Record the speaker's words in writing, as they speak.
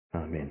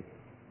Amen.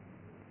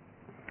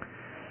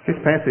 This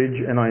passage,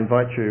 and I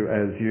invite you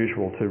as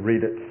usual to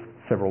read it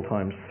several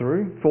times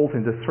through, falls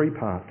into three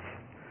parts.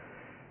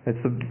 It's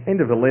the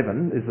end of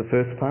 11 is the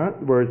first part,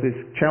 whereas this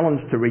challenge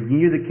to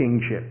renew the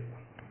kingship.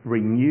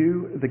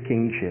 Renew the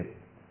kingship.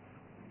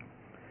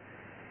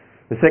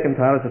 The second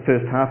part is the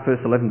first half,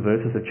 first 11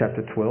 verses of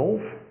chapter 12,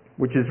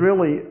 which is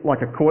really like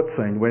a court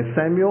scene where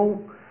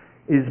Samuel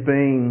is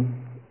being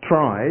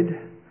tried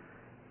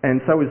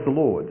and so is the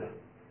Lord,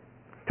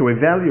 to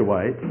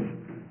evaluate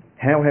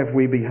how have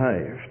we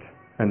behaved.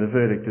 And the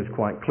verdict is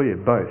quite clear.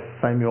 Both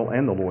Samuel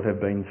and the Lord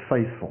have been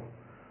faithful.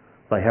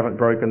 They haven't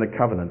broken the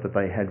covenant that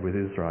they had with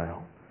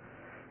Israel.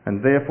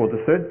 And therefore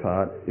the third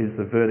part is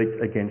the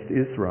verdict against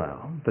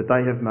Israel, that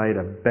they have made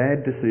a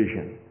bad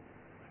decision.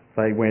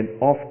 They went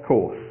off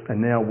course,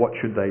 and now what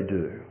should they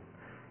do?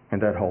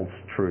 And that holds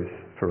truth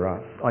for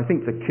us. I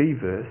think the key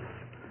verse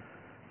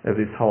of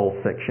this whole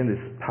section,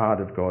 this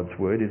part of God's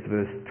word, is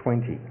verse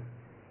 20.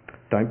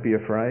 Don't be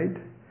afraid.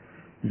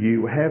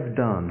 You have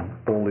done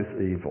all this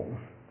evil,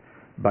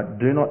 but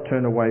do not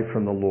turn away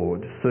from the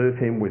Lord. Serve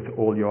him with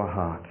all your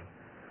heart.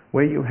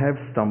 Where you have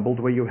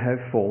stumbled, where you have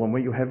fallen,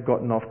 where you have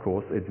gotten off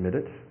course, admit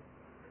it.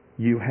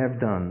 You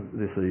have done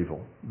this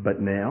evil. But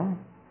now,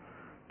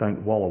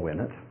 don't wallow in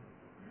it.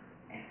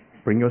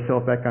 Bring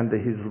yourself back under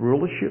his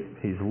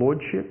rulership, his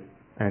lordship,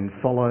 and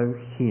follow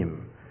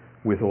him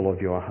with all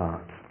of your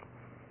heart.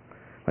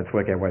 Let's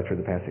work our way through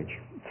the passage,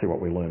 see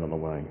what we learn on the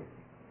way.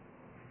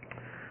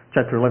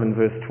 Chapter 11,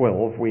 verse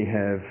 12, we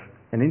have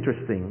an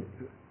interesting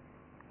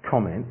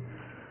comment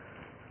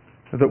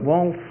that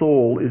while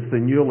Saul is the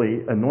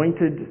newly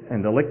anointed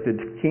and elected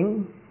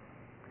king,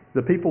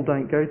 the people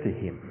don't go to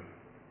him.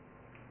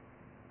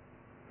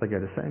 They go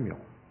to Samuel.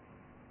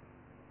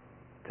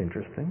 It's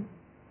interesting.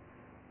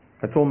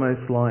 It's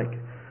almost like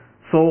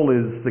Saul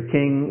is the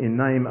king in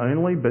name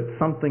only, but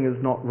something is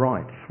not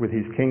right with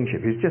his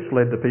kingship. He's just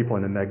led the people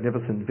in a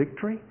magnificent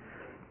victory,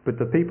 but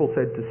the people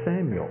said to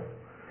Samuel,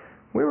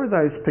 where are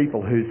those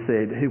people who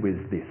said, who is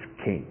this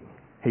king?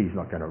 He's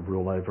not going to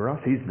rule over us.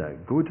 He's no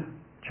good.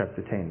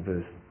 Chapter 10,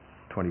 verse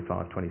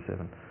 25,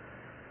 27.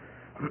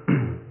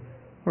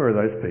 Where are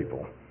those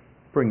people?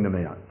 Bring them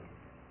out.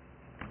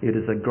 It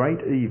is a great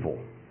evil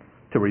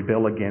to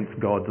rebel against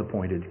God's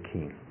appointed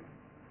king.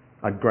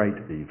 A great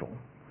evil.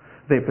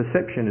 Their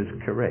perception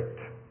is correct.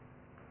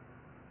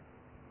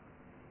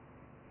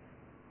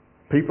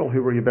 People who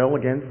rebel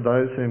against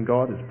those whom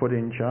God has put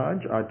in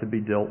charge are to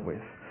be dealt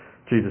with.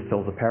 Jesus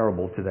tells a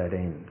parable to that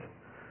end.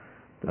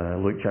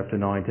 Luke chapter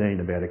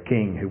 19 about a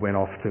king who went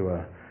off to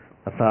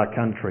a far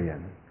country,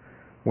 and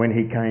when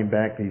he came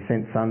back he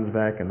sent sons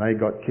back and they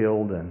got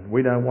killed, and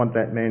we don't want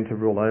that man to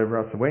rule over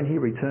us. And when he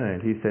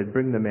returned he said,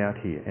 bring them out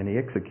here, and he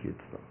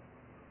executes them.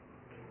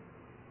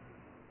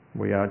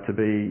 We are to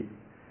be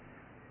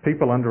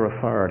people under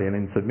authority and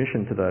in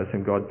submission to those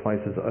whom God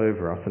places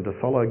over us, and to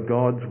follow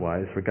God's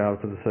ways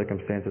regardless of the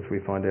circumstances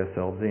we find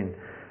ourselves in.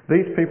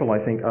 These people,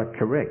 I think, are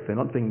correct. They're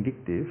not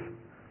vindictive.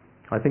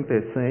 I think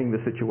they're seeing the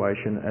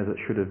situation as it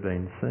should have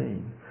been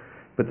seen.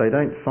 But they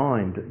don't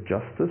find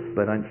justice.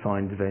 They don't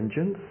find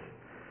vengeance.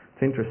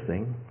 It's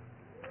interesting.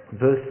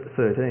 Verse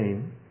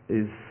 13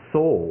 is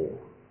Saul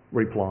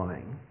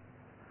replying.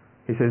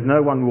 He says,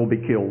 no one will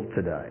be killed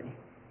today.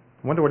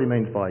 I wonder what he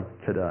means by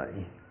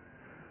today.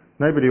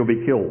 Nobody will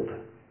be killed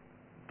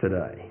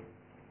today.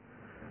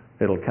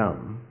 It'll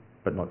come,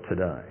 but not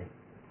today.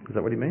 Is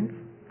that what he means?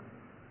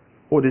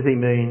 Or does he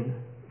mean,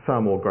 far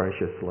more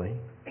graciously,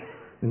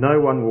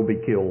 no one will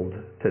be killed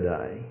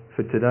today,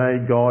 for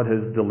today God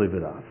has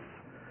delivered us.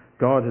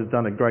 God has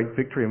done a great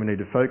victory, and we need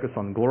to focus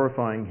on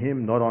glorifying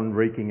him, not on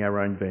wreaking our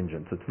own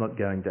vengeance. It's not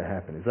going to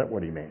happen. Is that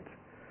what he meant?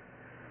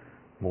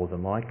 More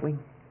than likely.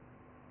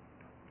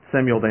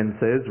 Samuel then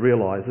says,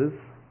 realises,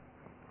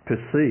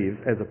 perceives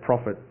as a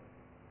prophet,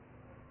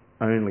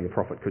 only a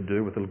prophet could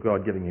do with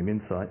God giving him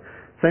insight.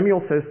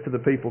 Samuel says to the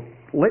people,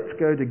 let's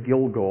go to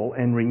Gilgal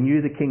and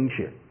renew the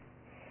kingship.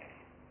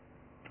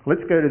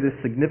 Let's go to this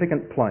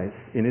significant place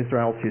in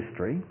Israel's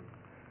history,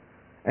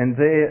 and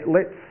there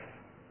let's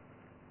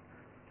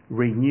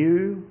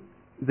renew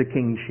the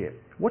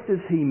kingship. What does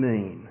he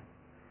mean,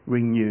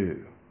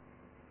 renew?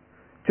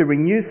 To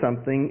renew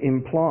something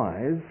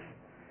implies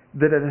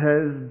that it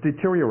has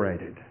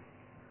deteriorated.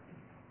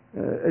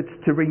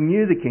 It's to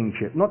renew the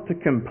kingship, not to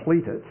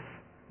complete it,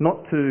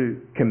 not to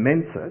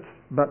commence it,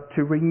 but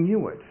to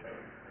renew it.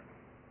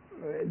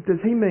 Does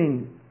he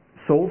mean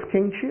Saul's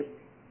kingship?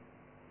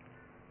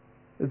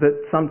 That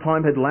some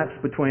time had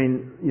lapsed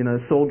between,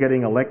 Saul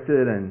getting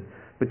elected and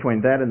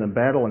between that and the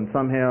battle, and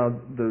somehow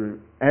the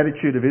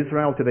attitude of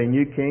Israel to their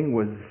new king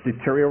was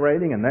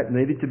deteriorating and that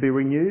needed to be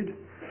renewed?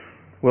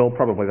 Well,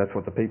 probably that's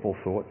what the people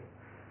thought.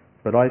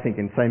 But I think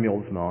in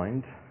Samuel's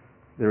mind,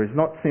 there is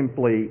not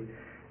simply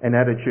an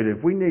attitude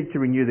of we need to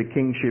renew the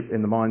kingship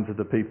in the minds of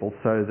the people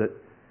so that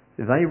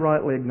they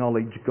rightly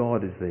acknowledge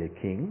God as their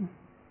king,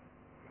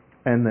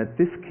 and that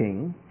this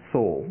king,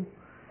 Saul,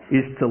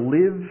 is to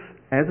live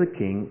as a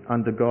king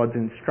under God's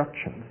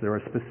instructions. There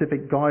are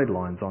specific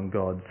guidelines on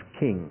God's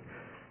king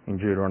in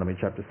Deuteronomy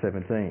chapter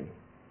 17.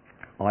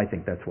 I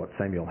think that's what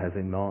Samuel has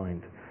in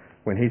mind.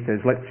 When he says,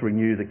 let's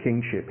renew the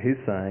kingship, he's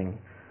saying,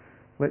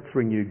 let's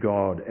renew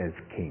God as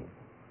king.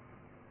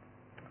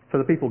 So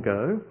the people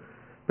go,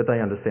 but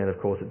they understand, of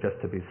course, it just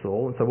to be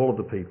Saul. And so all of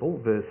the people,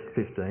 verse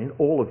 15,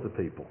 all of the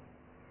people.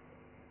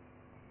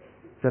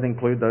 Does that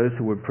include those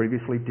who were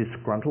previously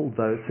disgruntled,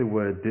 those who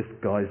were, this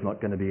guy's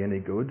not going to be any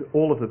good?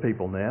 All of the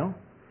people now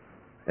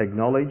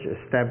acknowledge,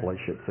 establish,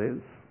 it says,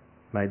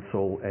 made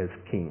Saul as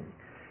king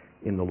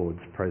in the Lord's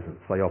presence.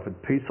 They offered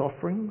peace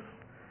offerings,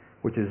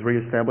 which is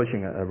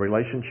re-establishing a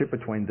relationship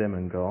between them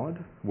and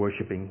God,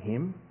 worshipping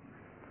him.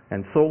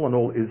 And Saul and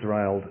all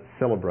Israel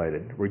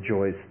celebrated,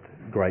 rejoiced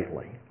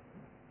greatly.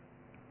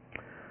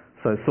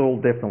 So Saul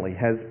definitely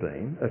has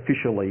been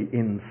officially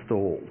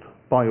installed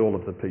by all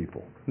of the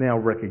people, now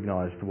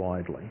recognised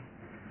widely.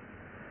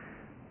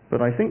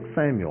 But I think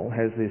Samuel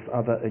has this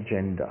other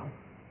agenda.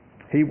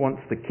 He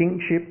wants the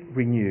kingship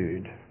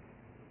renewed.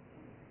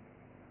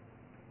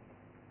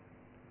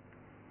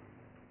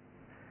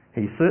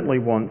 He certainly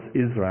wants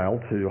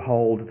Israel to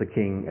hold the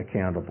king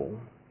accountable,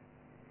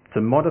 to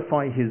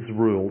modify his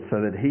rule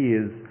so that he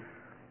is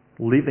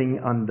living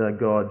under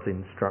God's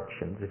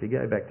instructions. If you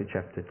go back to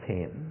chapter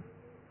 10,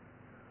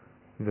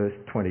 verse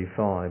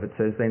 25, it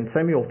says, Then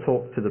Samuel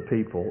talked to the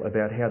people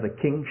about how the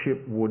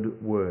kingship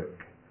would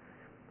work.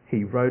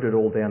 He wrote it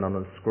all down on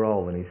a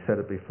scroll and he set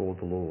it before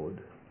the Lord.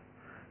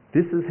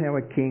 This is how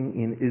a king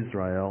in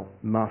Israel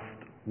must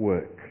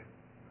work.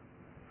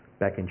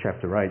 Back in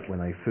chapter 8, when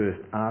they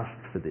first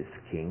asked for this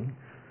king,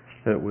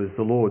 it was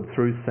the Lord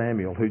through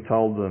Samuel who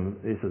told them,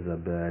 this is a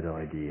bad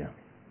idea.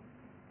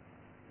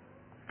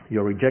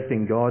 You're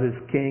rejecting God as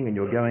king and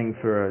you're going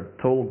for a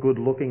tall,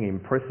 good-looking,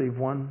 impressive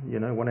one,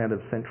 one out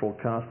of central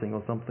casting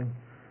or something.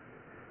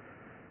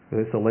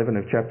 Verse 11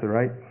 of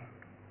chapter 8.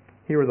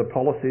 Here are the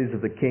policies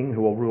of the king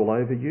who will rule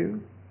over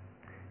you.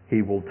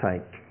 He will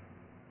take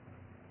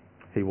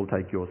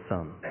your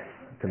sons,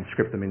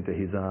 conscript them into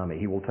his army.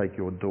 He will take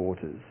your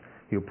daughters.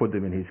 He'll put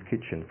them in his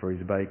kitchen for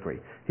his bakery.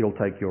 He'll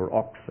take your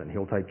oxen.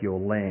 He'll take your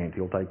land.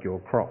 He'll take your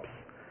crops.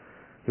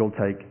 He'll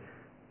take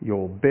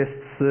your best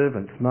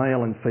servants,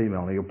 male and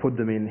female, and he'll put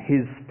them in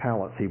his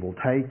palace. He will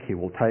take.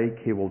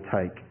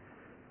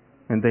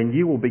 And then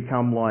you will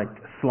become like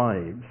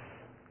slaves,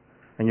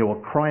 and you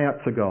will cry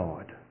out to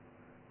God.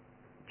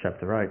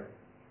 Chapter 8.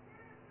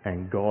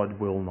 And God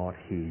will not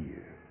hear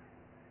you.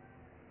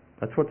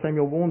 That's what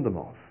Samuel warned them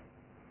of.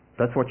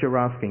 That's what you're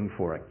asking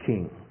for, a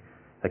king.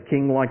 A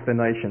king like the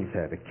nations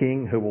have, a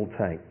king who will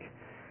take.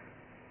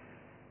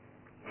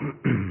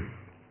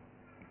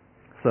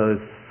 So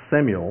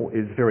Samuel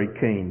is very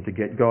keen to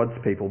get God's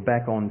people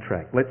back on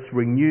track. Let's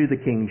renew the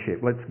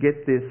kingship. Let's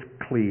get this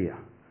clear.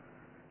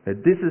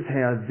 That this is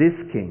how this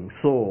king,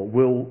 Saul,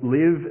 will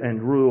live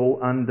and rule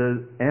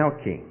under our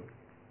king,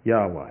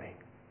 Yahweh,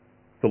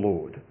 the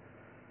Lord.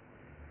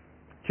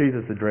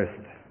 Jesus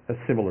addressed a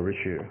similar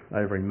issue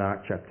over in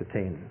Mark chapter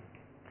 10.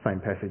 Same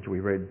passage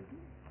we read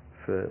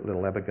for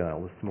little Abigail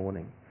this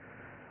morning.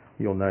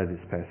 You'll know this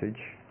passage.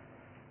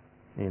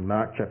 In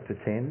Mark chapter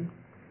 10,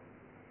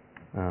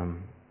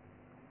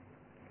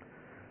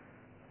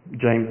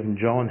 James and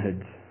John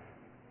had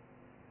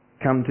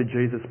come to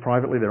Jesus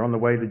privately. They're on the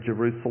way to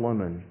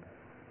Jerusalem and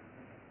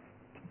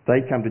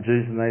they come to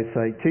Jesus and they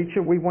say,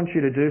 Teacher, we want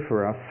you to do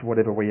for us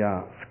whatever we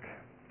ask.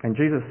 And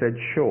Jesus said,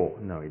 Sure.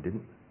 No, he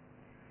didn't.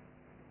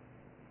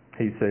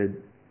 He said,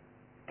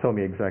 Tell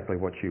me exactly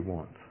what you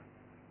want.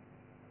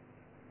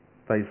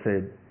 They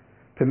said,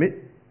 Permit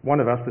one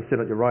of us to sit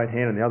at your right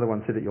hand and the other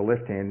one sit at your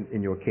left hand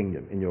in your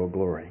kingdom, in your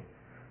glory.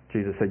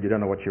 Jesus said, You don't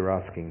know what you're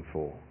asking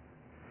for.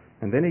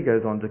 And then he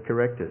goes on to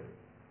correct it.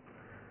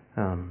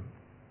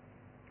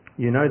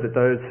 You know that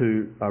those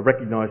who are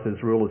recognised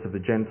as rulers of the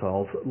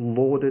Gentiles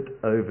lord it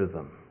over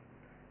them,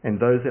 and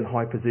those in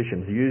high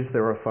positions use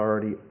their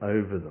authority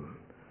over them.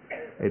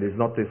 It is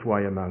not this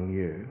way among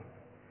you.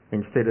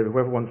 Instead,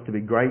 whoever wants to be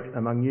great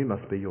among you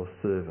must be your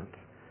servant.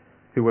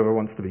 Whoever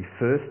wants to be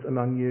first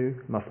among you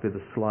must be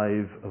the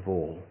slave of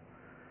all.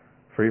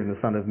 For even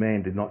the Son of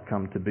Man did not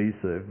come to be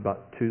served,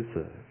 but to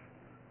serve,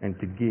 and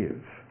to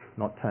give,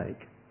 not take,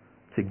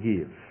 to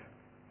give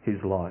his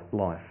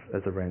life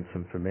as a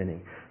ransom for many.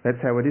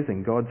 That's how it is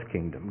in God's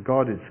kingdom.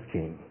 God is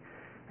king.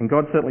 And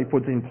God certainly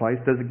puts in place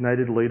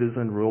designated leaders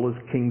and rulers,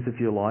 kings if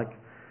you like,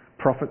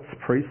 prophets,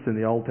 priests in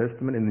the Old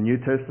Testament, in the New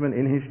Testament,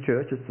 in his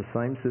church. It's the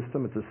same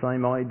system, it's the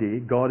same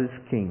idea. God is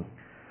king.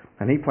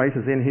 And he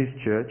places in his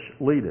church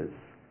leaders,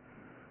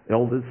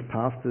 elders,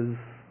 pastors,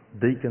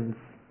 deacons,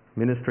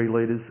 ministry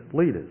leaders,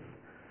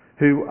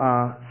 who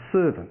are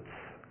servants,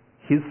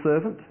 his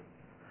servant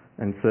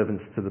and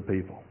servants to the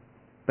people.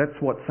 That's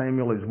what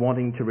Samuel is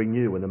wanting to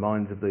renew in the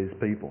minds of these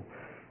people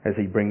as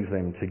he brings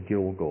them to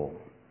Gilgal.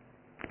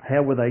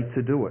 How were they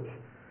to do it?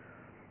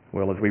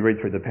 Well, as we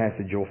read through the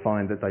passage, you'll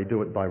find that they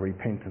do it by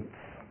repentance.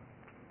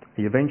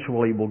 He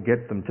eventually will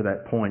get them to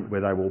that point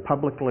where they will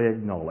publicly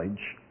acknowledge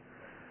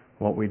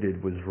what we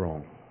did was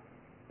wrong.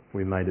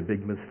 We made a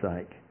big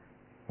mistake.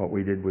 What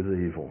we did was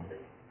evil.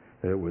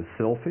 It was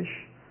selfish,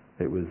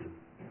 it was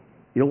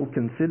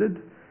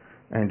ill-considered,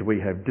 and we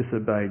have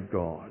disobeyed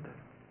God.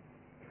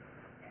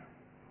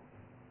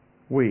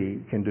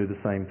 we can do the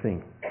same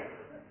thing.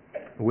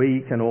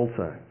 We can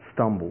also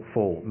stumble,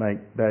 fall, make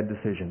bad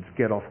decisions,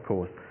 get off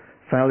course,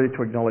 failure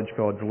to acknowledge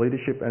God's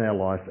leadership in our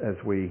life as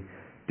we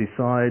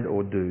decide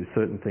or do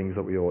certain things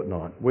that we ought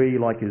not. We,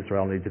 like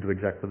Israel, need to do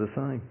exactly the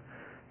same.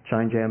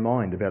 Change our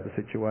mind about the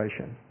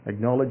situation.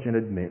 Acknowledge and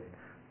admit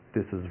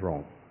this is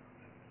wrong.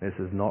 This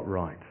is not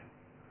right.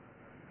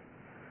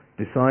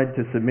 Decide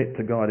to submit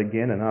to God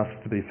again and ask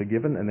to be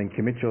forgiven, and then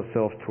commit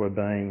yourself to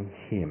obeying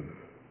Him.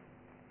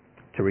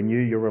 To renew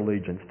your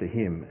allegiance to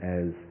Him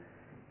as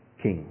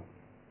King.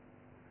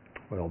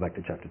 Well, back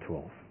to chapter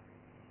 12.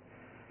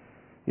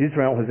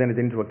 Israel has entered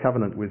into a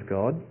covenant with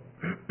God,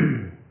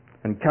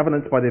 and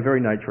covenants by their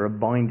very nature are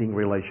binding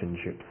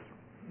relationships.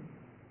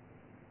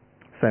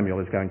 Samuel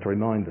is going to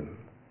remind them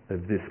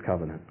of this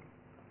covenant.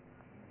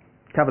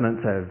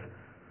 Covenants have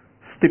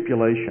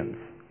stipulations.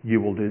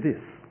 You will do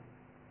this,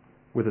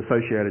 with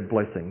associated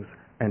blessings,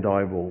 and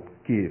I will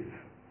give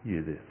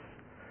you this.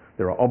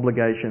 There are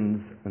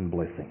obligations and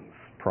blessings,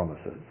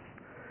 promises.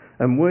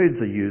 And words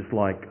are used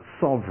like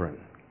sovereign,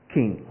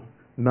 king,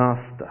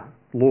 master,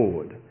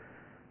 Lord.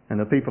 And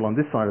the people on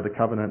this side of the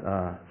covenant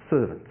are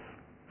servants,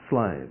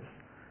 slaves,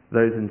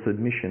 those in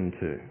submission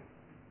to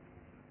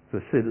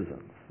the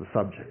citizens, the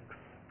subjects.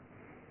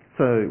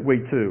 So we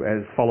too,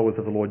 as followers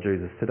of the Lord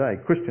Jesus today,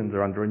 Christians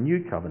are under a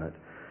new covenant.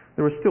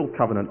 There are still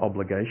covenant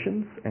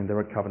obligations and there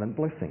are covenant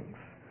blessings.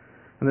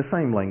 And the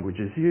same language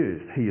is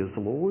used. He is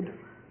the Lord,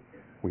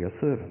 we are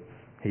servants.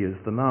 He is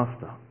the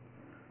master,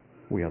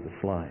 we are the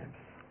slaves.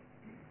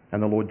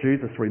 And the Lord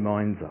Jesus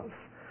reminds us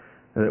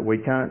that we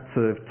can't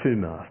serve two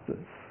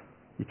masters.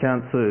 You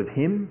can't serve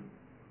Him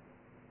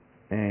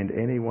and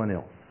anyone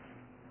else.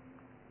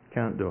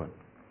 Can't do it.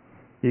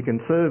 You can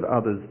serve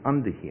others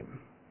under Him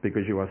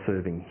because you are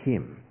serving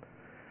Him,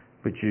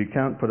 but you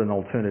can't put an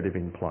alternative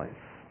in place,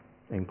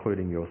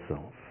 including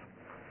yourself.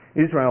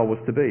 Israel was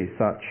to be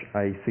such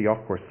a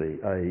theocracy,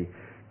 a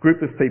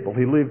group of people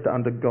who lived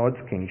under God's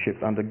kingship,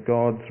 under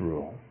God's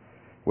rule,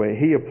 where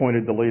He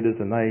appointed the leaders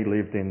and they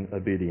lived in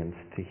obedience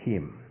to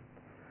Him.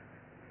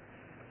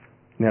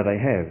 Now they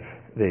have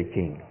their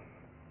king,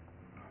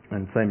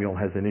 and Samuel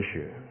has an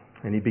issue.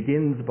 And he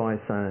begins by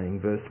saying,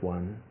 verse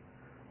 1,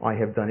 I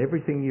have done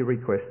everything you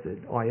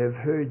requested. I have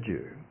heard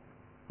you.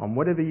 On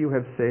whatever you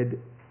have said,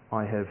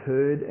 I have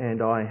heard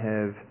and I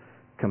have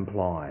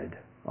complied.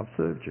 I've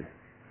served you.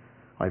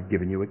 I've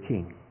given you a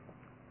king.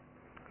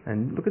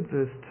 And look at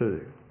verse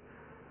 2.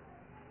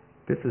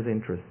 This is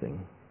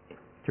interesting. Do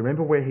you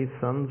remember where his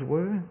sons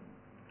were?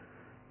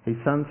 His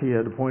sons he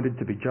had appointed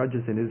to be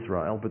judges in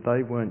Israel, but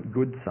they weren't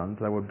good sons,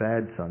 they were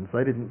bad sons.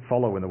 They didn't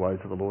follow in the ways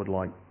of the Lord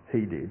like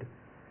he did.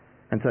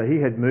 And so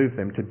he had moved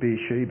them to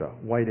Beersheba,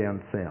 way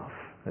down south,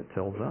 it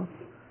tells us,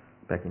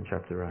 back in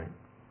chapter 8.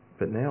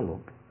 But now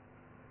look,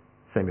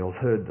 Samuel's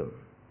heard them.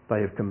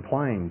 They have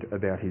complained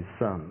about his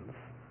sons,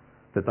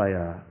 that they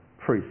are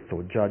priests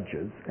or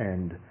judges,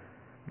 and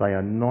they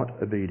are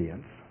not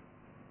obedient.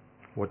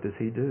 What does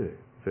he do?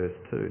 Verse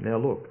 2. Now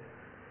look,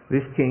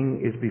 this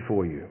king is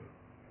before you.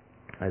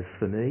 As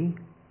for me,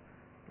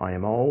 I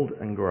am old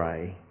and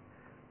grey,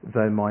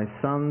 though my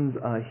sons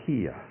are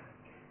here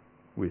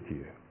with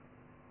you.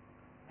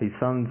 His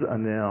sons are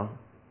now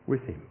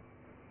with him.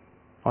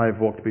 I have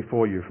walked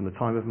before you from the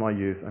time of my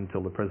youth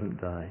until the present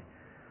day.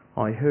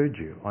 I heard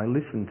you. I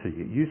listened to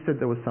you. You said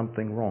there was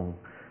something wrong,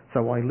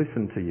 so I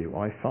listened to you.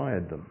 I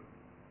fired them.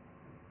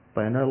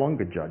 They are no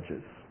longer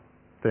judges.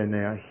 They're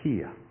now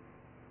here.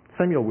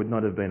 Samuel would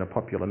not have been a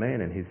popular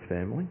man in his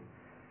family.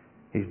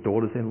 His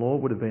daughters-in-law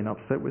would have been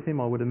upset with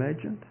him, I would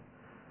imagine.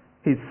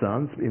 His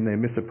sons, in their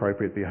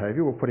misappropriate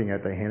behaviour, were putting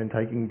out their hand and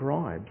taking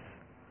bribes.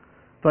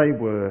 They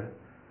were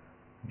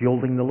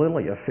gilding the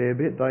lily a fair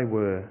bit. They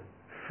were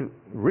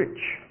rich.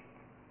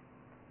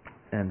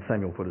 And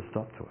Samuel put a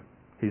stop to it.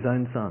 His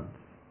own sons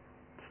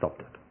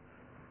stopped it.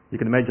 You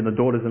can imagine the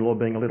daughters-in-law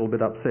being a little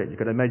bit upset. You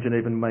could imagine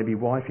even maybe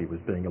wifey was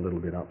being a little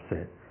bit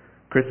upset.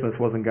 Christmas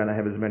wasn't going to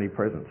have as many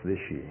presents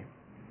this year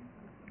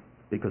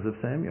because of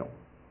Samuel.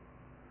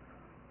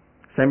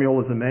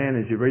 Samuel is a man,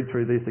 as you read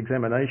through this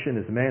examination,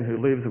 is a man who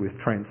lives with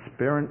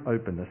transparent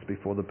openness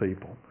before the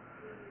people.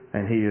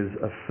 And he is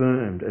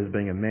affirmed as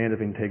being a man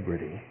of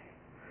integrity.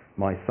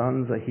 My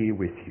sons are here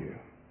with you.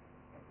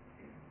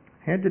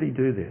 How did he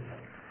do this?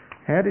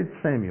 How did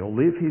Samuel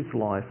live his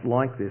life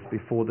like this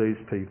before these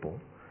people?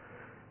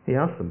 He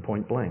asked them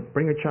point blank,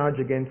 bring a charge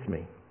against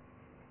me.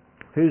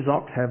 Whose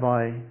ox have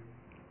I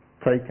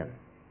taken?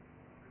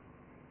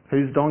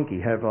 Whose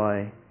donkey have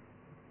I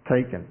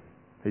taken?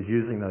 He's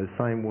using those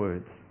same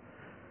words.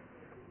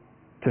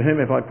 To whom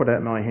have I put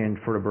out my hand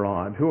for a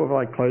bribe? Who have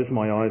I closed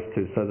my eyes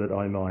to so that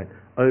I might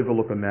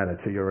overlook a matter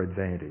to your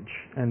advantage?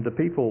 And the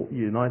people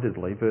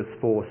unitedly, verse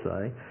 4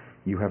 say,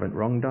 you haven't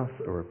wronged us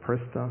or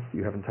oppressed us.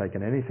 You haven't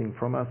taken anything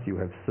from us. You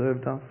have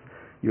served us.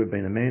 You have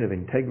been a man of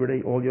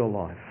integrity all your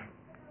life.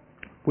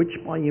 Which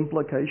by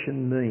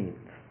implication means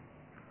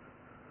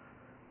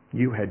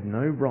you had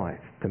no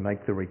right to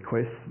make the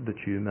request that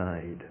you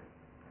made.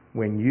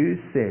 When you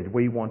said,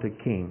 we want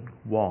a king,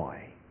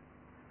 why?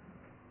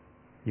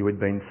 You had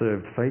been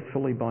served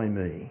faithfully by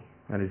me,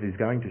 and as he's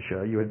going to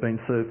show, you had been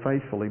served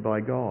faithfully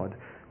by God.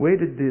 Where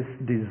did this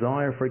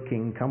desire for a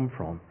king come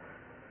from?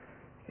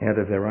 Out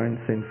of their own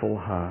sinful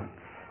hearts.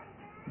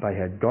 They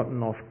had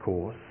gotten off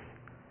course.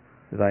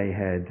 They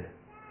had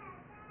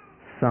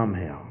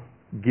somehow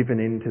given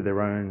in to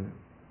their own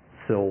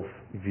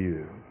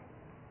self-view.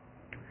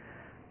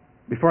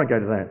 Before I go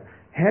to that,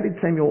 how did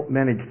Samuel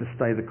manage to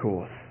stay the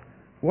course?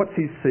 What's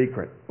his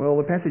secret? Well,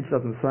 the passage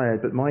doesn't say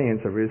it, but my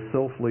answer is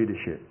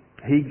self-leadership.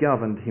 He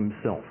governed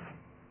himself.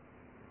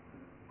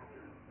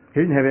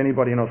 He didn't have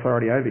anybody in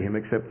authority over him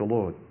except the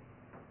Lord.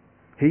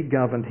 He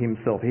governed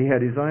himself. He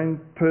had his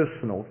own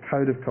personal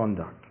code of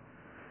conduct.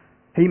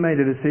 He made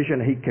a decision.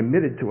 He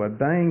committed to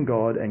obeying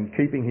God and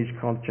keeping his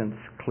conscience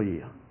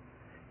clear.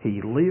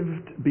 He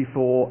lived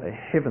before a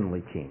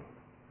heavenly king.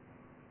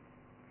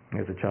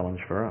 There's a challenge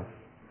for us.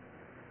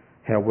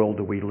 How well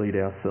do we lead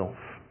ourselves?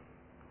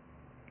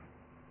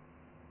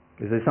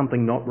 Is there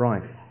something not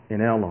right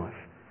in our life?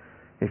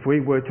 If we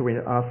were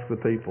to ask the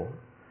people,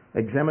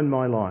 examine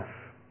my life,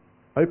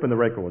 open the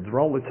records,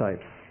 roll the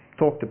tapes,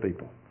 talk to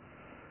people.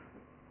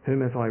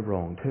 Whom have I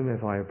wronged? Whom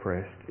have I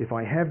oppressed? If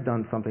I have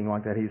done something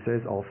like that, he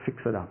says, I'll fix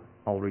it up.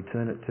 I'll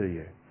return it to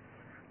you.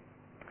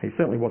 He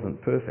certainly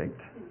wasn't perfect,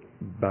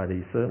 but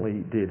he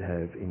certainly did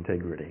have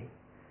integrity.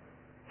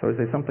 So is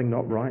there something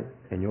not right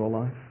in your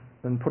life?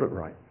 Then put it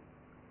right.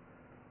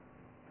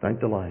 Don't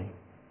delay,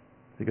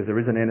 because there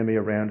is an enemy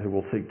around who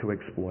will seek to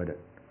exploit it.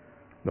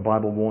 The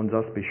Bible warns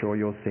us, be sure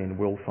your sin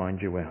will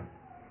find you out.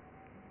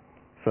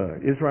 So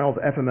Israel's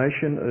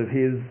affirmation of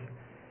his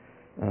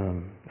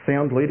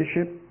sound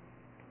leadership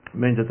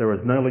means that there is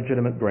no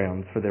legitimate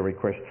grounds for their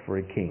request for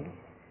a king.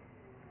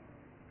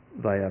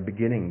 They are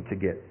beginning to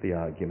get the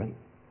argument.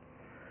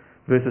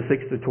 Verses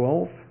 6 to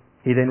 12,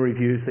 he then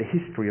reviews the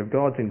history of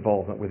God's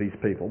involvement with his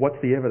people. What's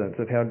the evidence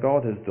of how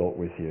God has dealt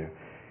with you?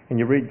 And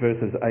you read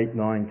verses 8,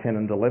 9, 10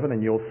 and 11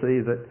 and you'll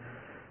see that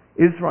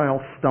Israel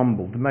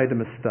stumbled, made a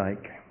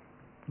mistake.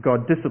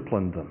 God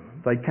disciplined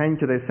them. They came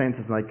to their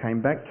senses and they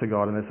came back to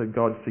God and they said,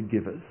 God,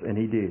 forgive us. And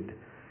he did.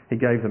 He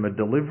gave them a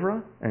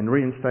deliverer and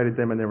reinstated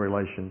them in their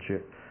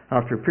relationship.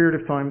 After a period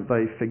of time,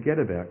 they forget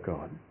about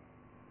God.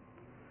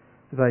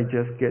 They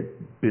just get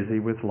busy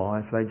with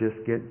life. They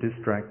just get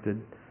distracted.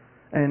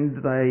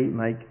 And they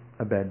make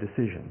a bad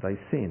decision. They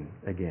sin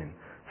again.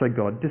 So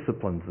God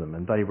disciplines them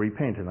and they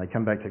repent and they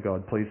come back to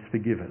God, please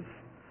forgive us.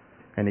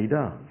 And he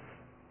does.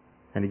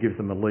 And he gives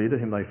them a leader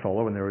whom they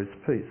follow and there is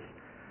peace.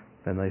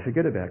 Then they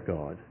forget about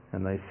God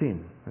and they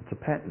sin. It's a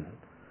pattern.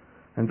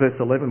 And verse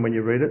 11, when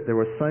you read it, there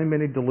were so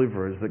many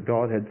deliverers that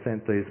God had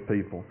sent these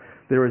people.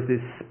 There is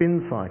this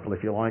spin cycle,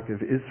 if you like,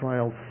 of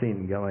Israel's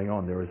sin going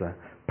on. There is a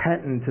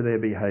pattern to their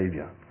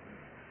behaviour.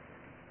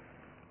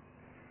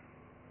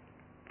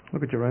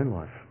 Look at your own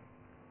life.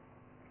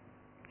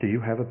 Do you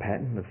have a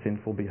pattern of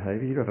sinful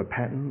behaviour? You have a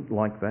pattern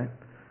like that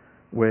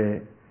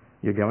where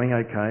you're going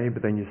okay,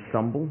 but then you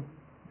stumble,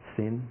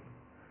 sin,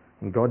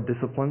 and God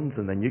disciplines,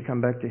 and then you come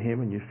back to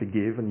him and you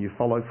forgive and you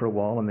follow for a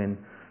while and then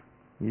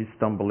you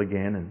stumble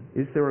again. And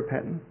is there a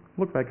pattern?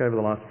 Look back over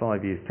the last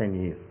 5 years,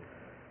 10 years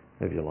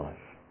of your life.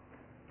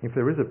 If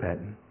there is a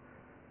pattern,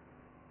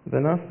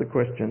 then ask the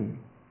question,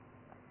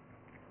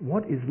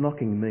 what is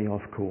knocking me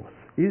off course?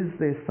 Is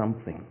there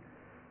something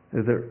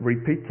that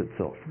repeats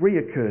itself,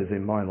 reoccurs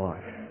in my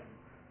life?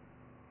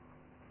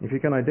 If you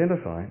can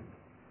identify it,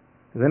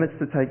 then it's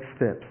to take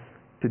steps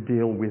to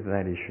deal with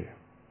that issue.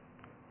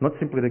 Not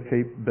simply to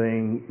keep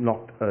being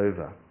knocked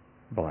over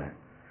by it.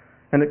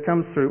 And it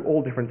comes through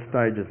all different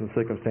stages and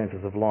circumstances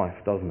of life,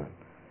 doesn't it?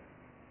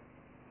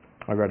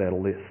 I wrote out a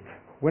list.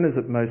 When is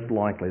it most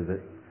likely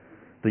that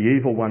the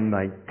evil one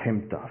may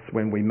tempt us,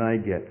 when we may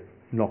get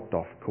knocked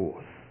off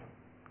course?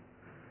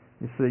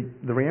 You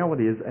see, the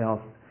reality is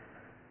our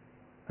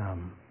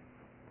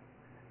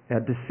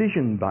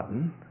decision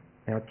button,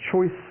 our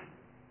choice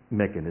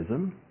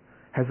mechanism,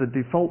 has a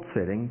default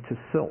setting to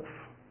self.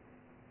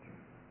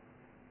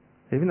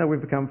 Even though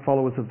we've become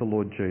followers of the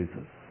Lord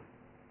Jesus,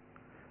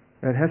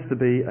 it has to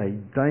be a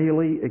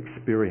daily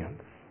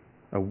experience,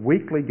 a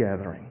weekly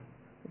gathering,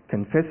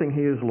 confessing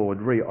he is Lord,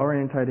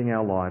 reorientating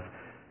our life,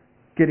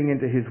 getting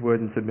into his word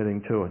and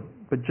submitting to it.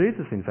 But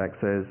Jesus, in fact,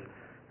 says,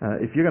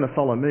 if you're going to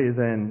follow me,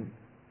 then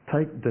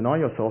deny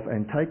yourself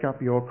and take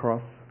up your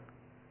cross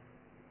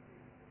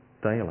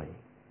daily.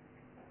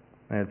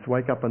 And it's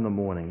wake up in the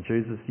morning.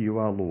 Jesus, you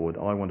are Lord.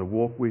 I want to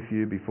walk with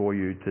you before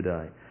you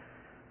today.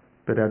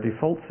 But our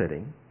default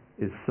setting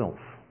is self.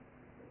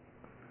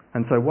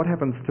 And so what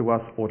happens to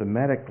us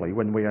automatically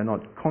when we are not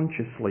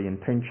consciously,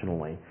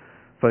 intentionally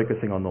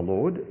focusing on the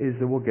Lord is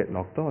that we'll get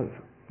knocked over.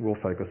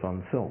 We'll focus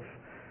on self.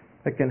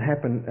 It can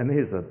happen, and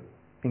here's an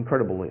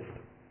incredible list,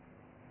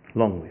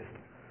 long list.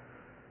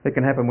 It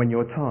can happen when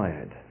you're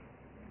tired.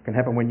 It can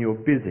happen when you're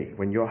busy,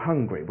 when you're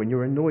hungry, when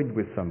you're annoyed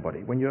with somebody,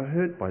 when you're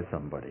hurt by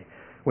somebody,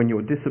 when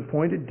you're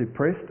disappointed,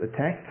 depressed,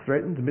 attacked,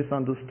 threatened,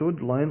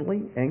 misunderstood,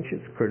 lonely,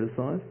 anxious,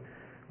 criticised,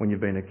 when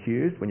you've been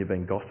accused, when you've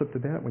been gossiped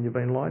about, when you've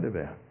been lied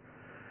about.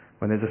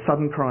 When there's a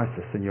sudden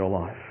crisis in your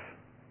life,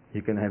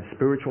 you can have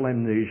spiritual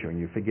amnesia and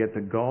you forget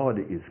that God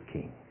is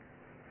King.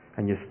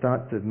 and you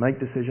start to make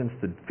decisions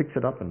to fix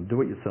it up and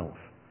do it yourself.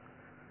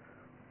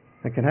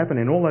 It can happen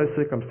in all those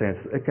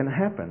circumstances. It can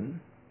happen,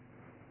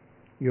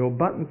 your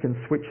button can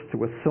switch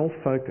to a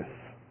self-focus,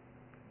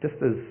 just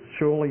as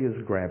surely as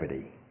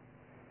gravity.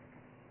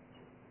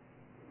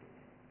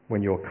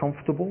 When you're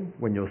comfortable,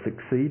 when you're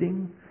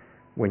succeeding,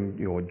 when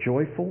you're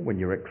joyful, when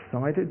you're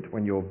excited,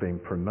 when you're being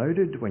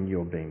promoted, when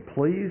you're being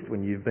pleased,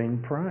 when you've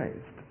been praised.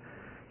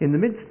 In the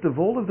midst of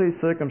all of these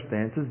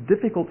circumstances,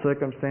 difficult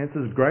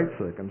circumstances, great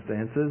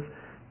circumstances,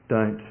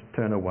 don't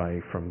turn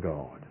away from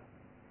God.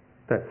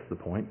 That's the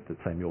point that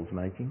Samuel's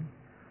making.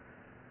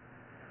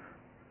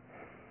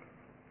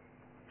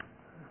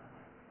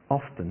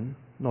 Often,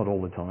 not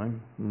all the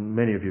time,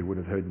 many of you would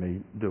have heard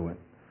me do it,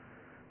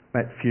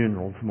 at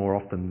funerals more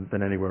often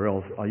than anywhere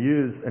else, I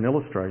use an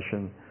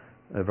illustration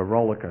of a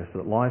roller coaster.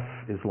 That life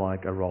is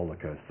like a roller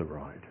coaster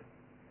ride.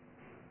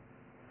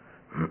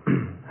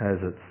 Has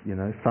its,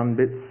 fun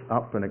bits,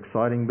 up and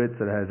exciting bits.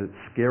 It has its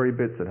scary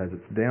bits. It has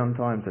its down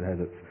times. It has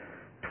its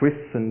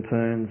twists and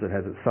turns. It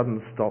has its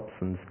sudden stops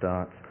and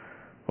starts.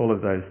 All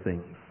of those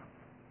things.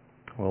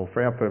 Well,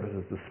 for our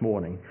purposes this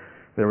morning,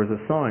 there is a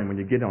sign when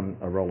you get on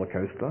a roller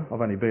coaster.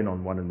 I've only been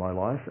on one in my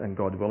life, and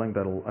God willing,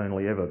 that'll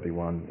only ever be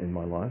one in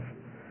my life.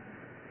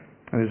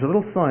 And there's a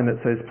little sign that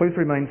says, "Please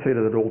remain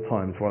seated at all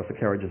times whilst the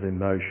carriage is in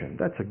motion."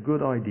 That's a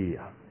good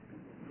idea.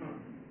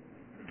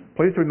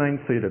 Please remain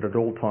seated at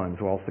all times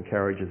whilst the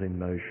carriage is in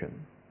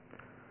motion.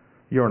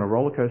 You're on a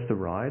roller coaster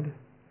ride,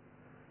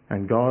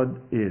 and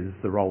God is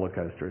the roller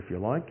coaster, if you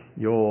like.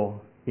 You're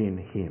in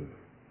Him.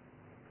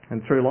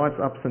 And through life's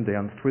ups and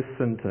downs, twists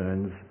and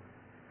turns,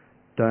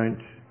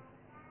 don't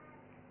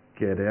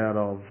get out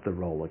of the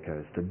roller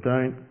coaster.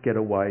 Don't get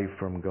away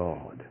from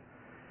God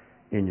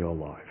in your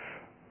life.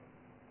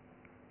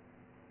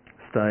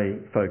 Stay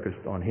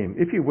focused on Him.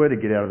 If you were to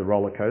get out of the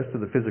roller coaster,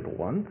 the physical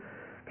one,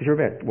 because you're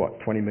about,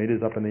 20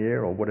 metres up in the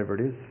air or whatever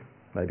it is,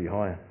 maybe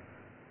higher.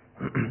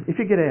 If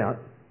you get out,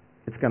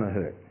 it's going to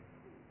hurt.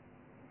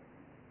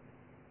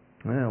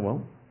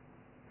 Well,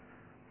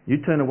 you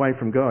turn away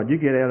from God, you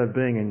get out of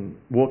being and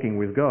walking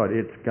with God,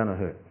 it's going to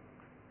hurt.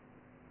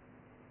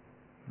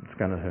 It's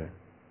going to hurt.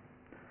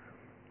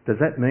 Does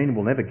that mean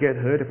we'll never get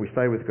hurt if we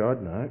stay with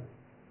God? No,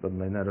 doesn't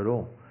mean that at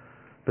all.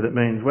 But it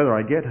means whether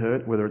I get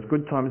hurt, whether it's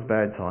good times,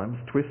 bad times,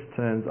 twists,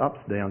 turns, ups,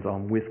 downs,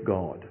 I'm with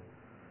God.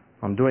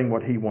 I'm doing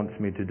what He wants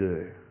me to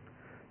do.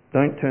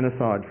 Don't turn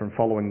aside from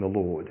following the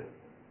Lord,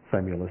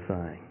 Samuel is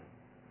saying.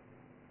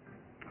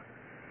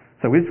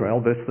 So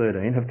Israel, verse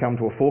 13, have come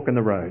to a fork in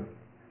the road.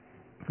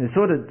 They're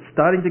sort of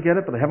starting to get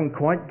it, but they haven't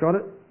quite got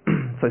it.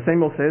 So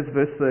Samuel says,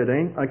 verse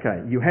 13,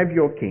 okay, you have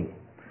your king.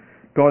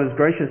 God has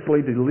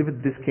graciously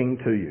delivered this king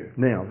to you.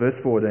 Now, verse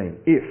 14,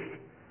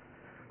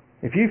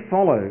 if you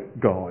follow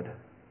God,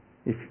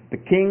 if the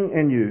king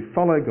and you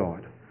follow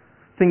God,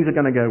 things are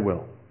going to go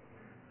well.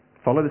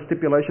 Follow the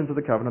stipulations of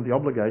the covenant, the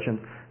obligations,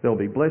 there'll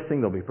be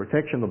blessing, there'll be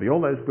protection, there'll be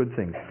all those good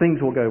things.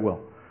 Things will go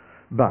well.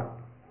 But,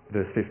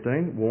 verse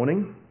 15,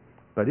 warning,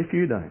 but if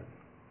you don't,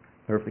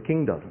 or if the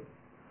king doesn't,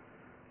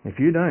 if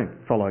you don't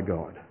follow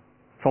God,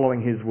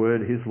 following His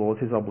word, His laws,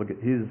 His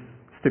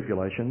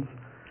stipulations,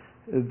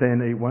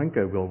 then it won't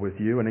go well with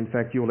you, and in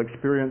fact you will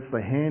experience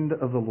the hand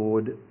of the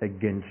Lord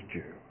against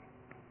you.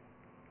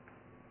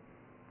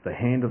 The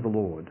hand of the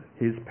Lord,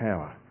 His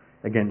power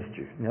against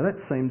you. Now that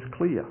seems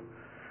clear.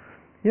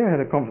 You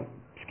had a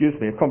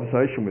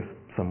conversation with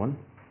someone,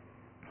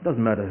 it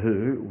doesn't matter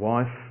who,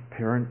 wife,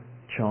 parent,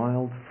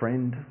 child,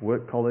 friend,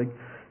 work colleague,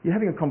 you're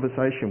having a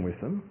conversation with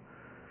them,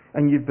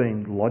 and you've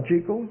been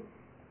logical,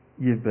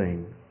 you've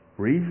been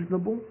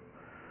reasonable,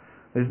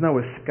 there's no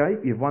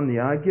escape, you've won the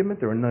argument,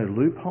 there are no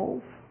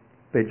loopholes,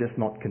 they're just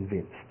not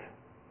convinced.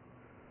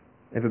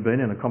 Ever been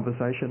in a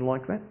conversation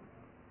like that?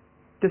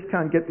 Just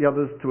can't get the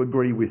others to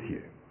agree with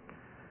you.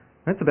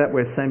 That's about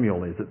where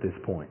Samuel is at this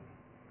point.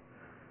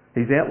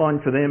 He's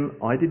outlined for them,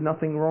 I did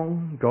nothing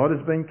wrong, God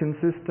has been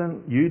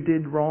consistent, you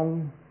did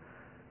wrong,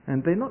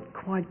 and they're not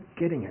quite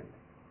getting it.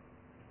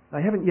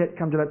 They haven't yet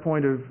come to that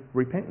point of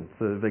repentance,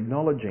 of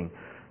acknowledging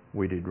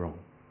we did wrong.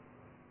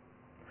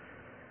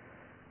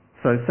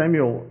 So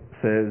Samuel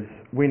says,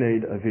 we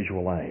need a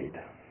visual aid.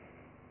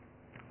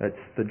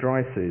 The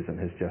dry season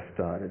has just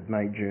started,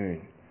 May,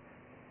 June.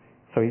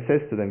 So he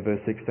says to them,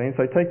 verse 16,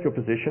 so take your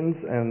positions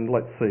and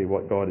let's see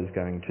what God is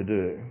going to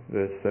do.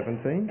 Verse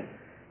 17,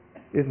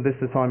 isn't this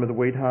the time of the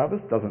wheat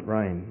harvest? Doesn't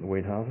rain the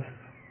wheat harvest.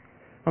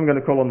 I'm going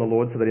to call on the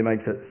Lord so that He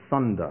makes it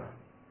thunder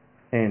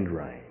and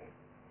rain.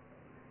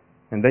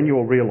 And then you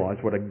will realise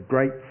what a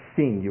great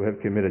sin you have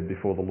committed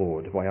before the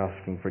Lord by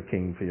asking for a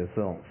king for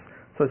yourselves.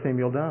 So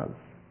Samuel does.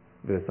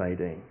 Verse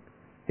 18,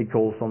 he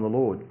calls on the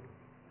Lord.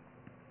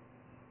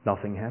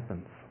 Nothing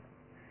happens.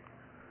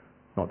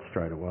 Not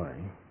straight away.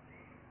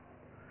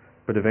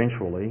 But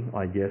eventually,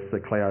 I guess, the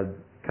sky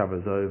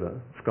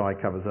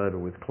covers over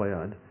with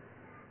cloud.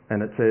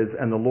 And it says,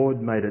 and the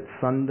Lord made it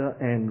thunder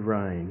and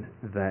rain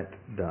that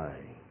day.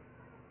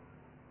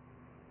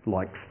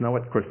 Like snow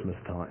at Christmas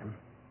time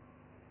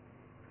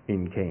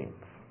in Cairns.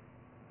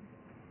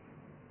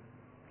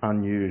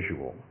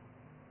 Unusual.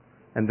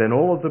 And then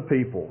all of the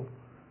people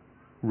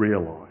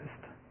realised,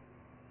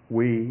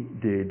 we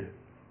did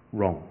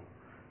wrong.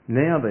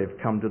 Now they've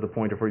come to the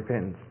point of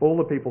repentance. All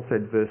the people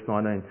said, verse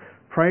 19,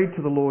 pray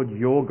to the Lord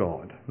your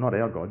God, not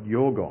our God,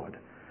 your God.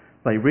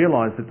 They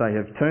realised that they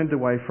have turned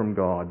away from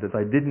God, that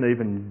they didn't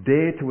even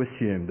dare to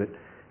assume that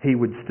he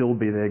would still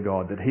be their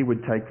God, that he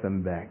would take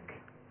them back.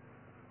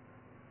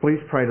 Please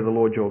pray to the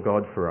Lord your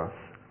God for us,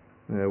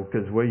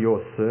 because we're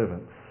your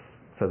servants,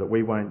 so that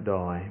we won't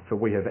die. For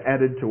we have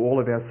added to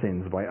all of our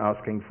sins by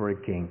asking for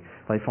a king.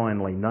 They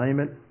finally name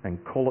it and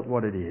call it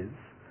what it is.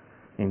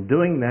 In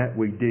doing that,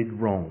 we did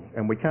wrong,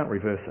 and we can't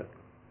reverse it.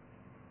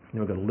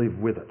 We've got to live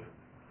with it.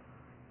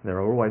 There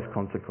are always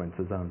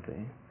consequences, aren't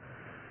there?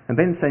 And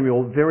then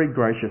Samuel very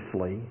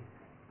graciously,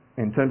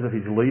 in terms of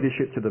his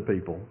leadership to the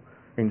people,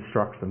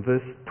 instructs them.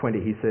 Verse 20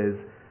 he says,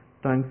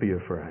 don't be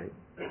afraid.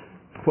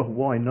 Well,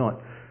 why not?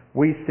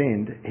 We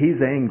sinned,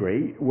 he's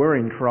angry, we're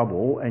in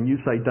trouble, and you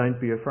say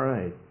don't be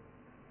afraid.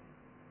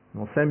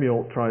 Well,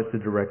 Samuel tries to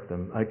direct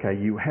them. Okay,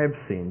 you have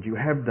sinned, you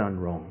have done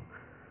wrong,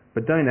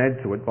 but don't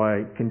add to it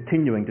by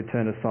continuing to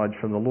turn aside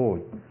from the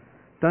Lord.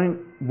 Don't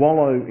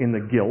wallow in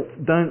the guilt.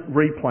 Don't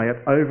replay it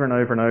over and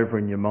over and over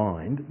in your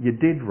mind. You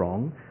did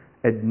wrong.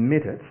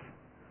 Admit it.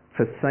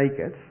 Forsake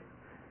it.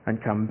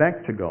 And come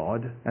back to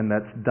God, and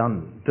that's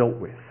done, dealt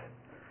with.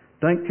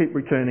 Don't keep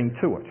returning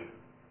to it.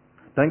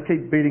 Don't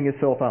keep beating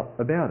yourself up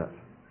about it.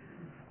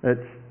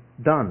 It's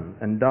done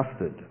and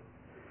dusted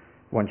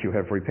once you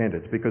have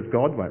repented, because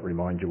God won't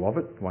remind you of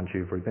it once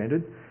you've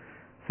repented.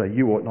 So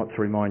you ought not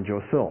to remind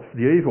yourself.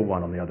 The evil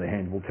one, on the other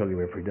hand, will tell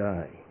you every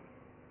day.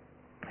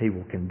 He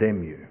will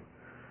condemn you.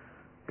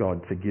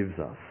 God forgives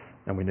us,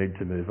 and we need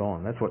to move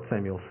on. That's what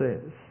Samuel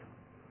says.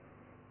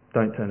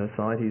 Don't turn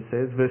aside, he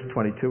says. Verse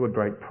 22, a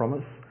great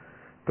promise.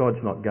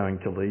 God's not going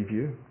to leave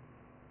you.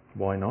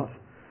 Why not?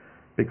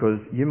 Because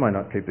you may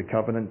not keep the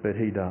covenant, but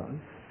he does.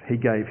 He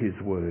gave his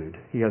word.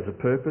 He has a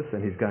purpose,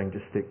 and he's going to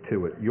stick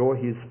to it. You're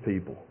his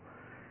people,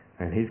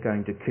 and he's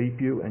going to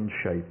keep you and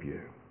shape you.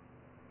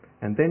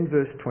 And then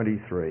verse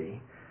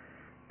 23,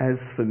 as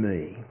for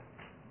me,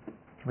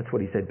 that's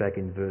what he said back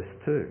in verse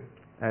 2.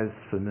 As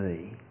for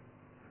me.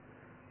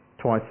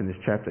 Twice in this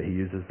chapter he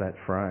uses that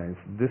phrase.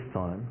 This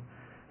time,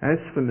 as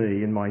for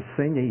me in my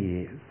senior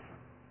years.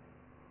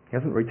 He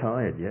hasn't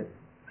retired yet,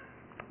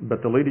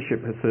 but the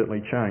leadership has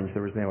certainly changed.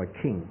 There is now a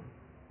king.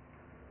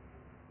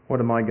 What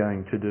am I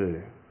going to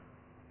do?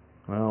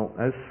 Well,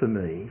 as for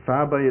me,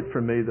 far be it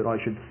from me that I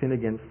should sin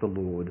against the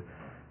Lord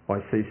by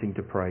ceasing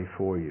to pray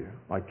for you.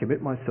 I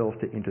commit myself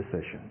to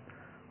intercession.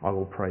 I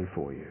will pray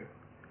for you.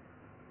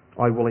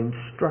 I will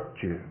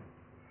instruct you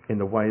in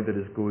the way that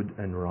is good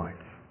and right.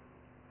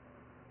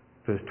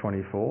 Verse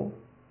 24,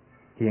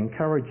 he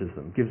encourages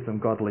them, gives them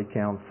godly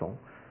counsel.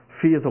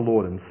 Fear the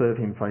Lord and serve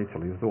him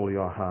faithfully with all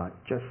your heart.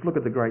 Just look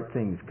at the great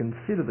things.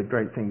 Consider the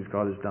great things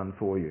God has done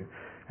for you.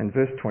 And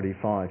verse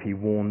 25, he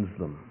warns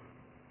them.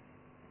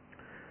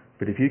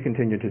 But if you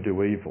continue to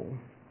do evil,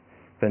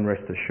 then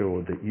rest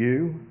assured that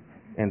you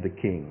and the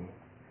king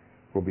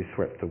will be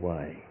swept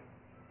away.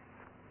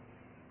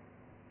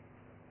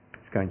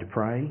 He's going to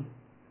pray,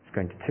 he's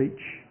going to teach,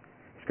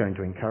 he's going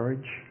to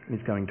encourage, and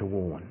he's going to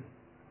warn.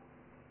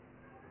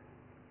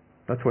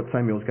 That's what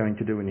Samuel's going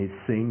to do in his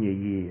senior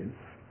years.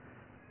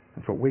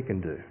 That's what we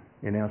can do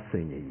in our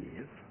senior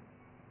years.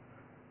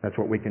 That's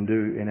what we can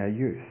do in our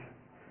youth.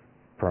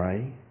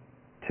 Pray,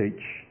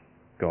 teach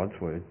God's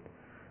word,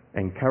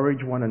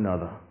 encourage one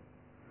another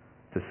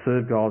to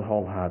serve God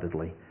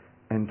wholeheartedly,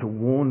 and to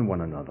warn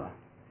one another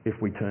if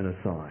we turn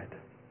aside.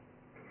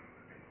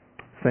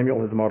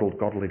 Samuel has modelled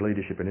godly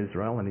leadership in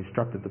Israel and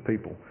instructed the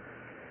people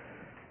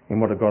in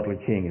what a godly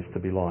king is to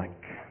be like.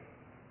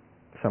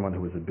 Someone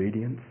who is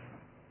obedient,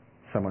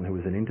 someone who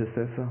is an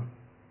intercessor,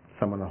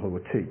 someone who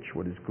will teach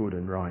what is good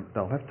and right.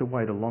 They'll have to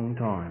wait a long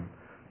time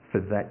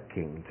for that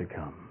king to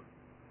come.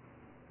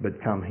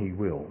 But come he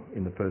will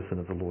in the person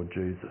of the Lord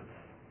Jesus.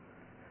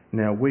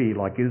 Now we,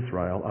 like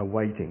Israel, are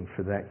waiting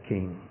for that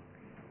king.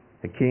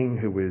 A king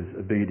who is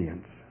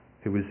obedient,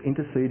 who is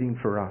interceding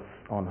for us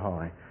on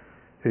high,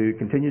 who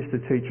continues to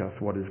teach us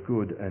what is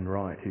good and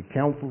right, who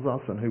counsels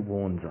us and who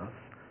warns us.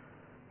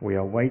 We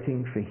are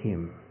waiting for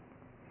him.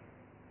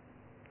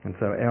 And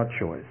so our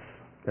choice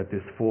at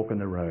this fork in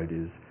the road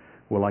is,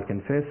 will I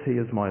confess he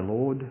is my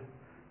Lord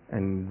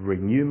and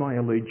renew my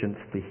allegiance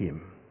to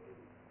him?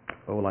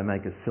 Or will I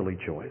make a silly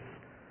choice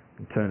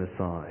and turn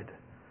aside,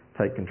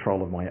 take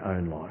control of my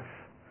own life,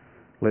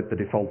 let the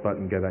default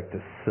button go back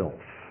to self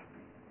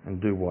and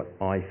do what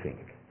I think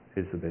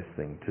is the best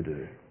thing to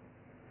do?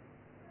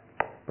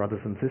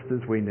 Brothers and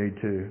sisters, we need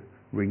to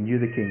renew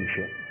the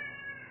kingship.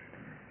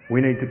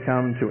 We need to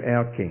come to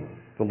our King,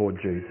 the Lord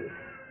Jesus,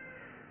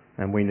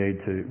 and we need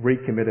to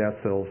recommit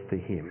ourselves to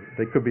him.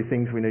 There could be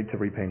things we need to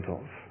repent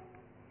of.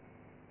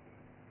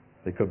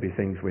 There could be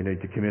things we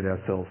need to commit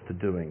ourselves to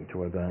doing,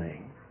 to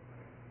obeying.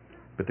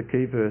 But the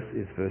key verse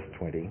is verse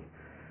 20.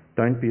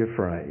 Don't be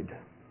afraid.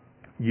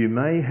 You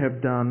may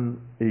have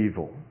done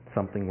evil,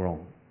 something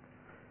wrong.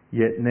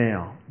 Yet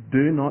now,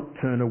 do not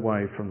turn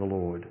away from the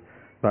Lord,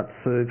 but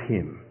serve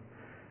him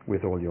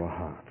with all your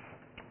heart.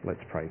 Let's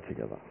pray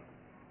together.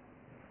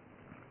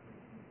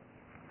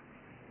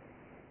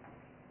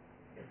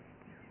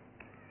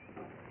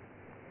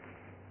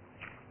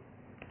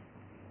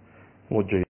 Lord Jesus,